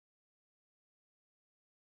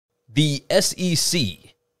The SEC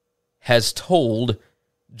has told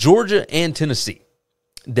Georgia and Tennessee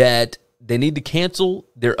that they need to cancel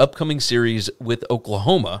their upcoming series with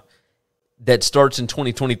Oklahoma that starts in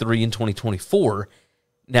 2023 and 2024.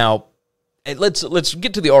 Now, let's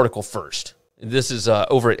get to the article first. This is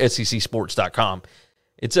over at secsports.com.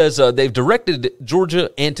 It says they've directed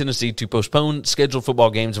Georgia and Tennessee to postpone scheduled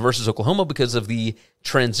football games versus Oklahoma because of the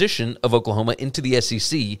transition of Oklahoma into the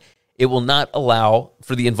SEC. It will not allow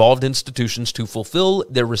for the involved institutions to fulfill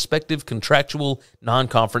their respective contractual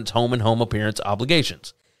non-conference home and home appearance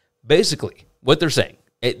obligations. Basically, what they're saying,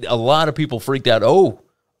 a lot of people freaked out,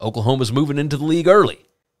 Oklahoma's moving into the league early.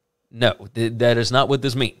 No, that is not what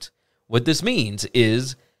this means. What this means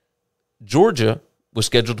is Georgia was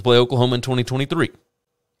scheduled to play Oklahoma in 2023.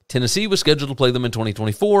 Tennessee was scheduled to play them in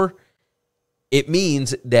 2024. It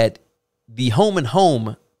means that the home and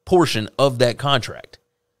home portion of that contract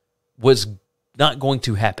was not going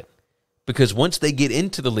to happen because once they get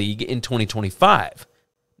into the league in 2025,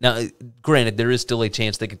 now, granted, there is still a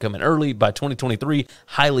chance they could come in early. By 2023,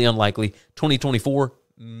 highly unlikely. 2024,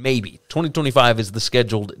 maybe. 2025 is the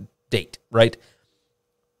scheduled date, right?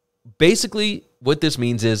 Basically, what this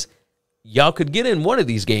means is y'all could get in one of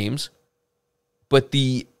these games, but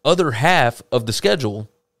the other half of the schedule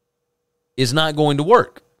is not going to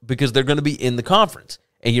work because they're going to be in the conference.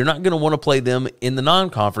 And you're not going to want to play them in the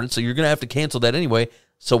non-conference, so you're going to have to cancel that anyway.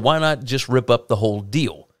 So why not just rip up the whole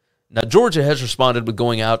deal? Now, Georgia has responded with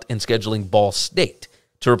going out and scheduling Ball State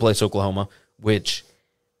to replace Oklahoma, which,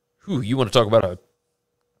 you want to talk about a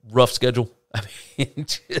rough schedule? I mean,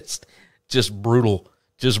 just brutal.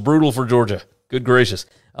 Just brutal for Georgia. Good gracious.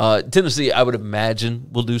 Tennessee, I would imagine,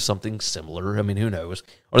 will do something similar. I mean, who knows?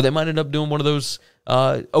 Or they might end up doing one of those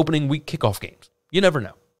opening week kickoff games. You never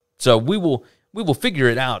know. So we will figure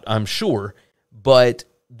it out, I'm sure. But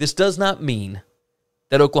this does not mean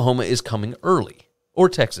that Oklahoma is coming early, or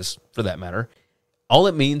Texas, for that matter. All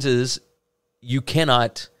it means is you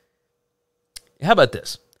cannot. How about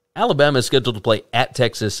this? Alabama is scheduled to play at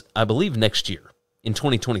Texas, I believe, next year in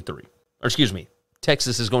 2023. Or excuse me,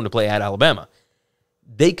 Texas is going to play at Alabama.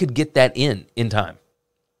 They could get that in time.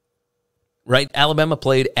 Right? Alabama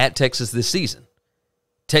played at Texas this season.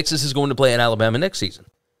 Texas is going to play at Alabama next season.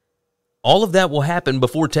 All of that will happen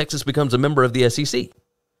before Texas becomes a member of the SEC.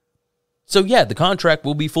 So, yeah, the contract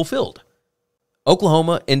will be fulfilled.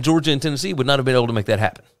 Oklahoma and Georgia and Tennessee would not have been able to make that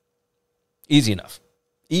happen. Easy enough.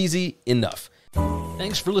 Easy enough.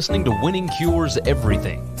 Thanks for listening to Winning Cures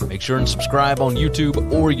Everything. Make sure and subscribe on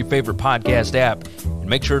YouTube or your favorite podcast app. And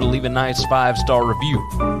make sure to leave a nice 5-star review.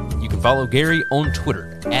 You can follow Gary on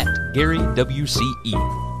Twitter at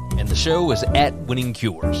GaryWCE. And the show is at Winning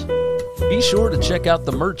Cures. Be sure to check out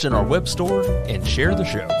the merch in our web store and share the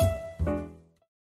show.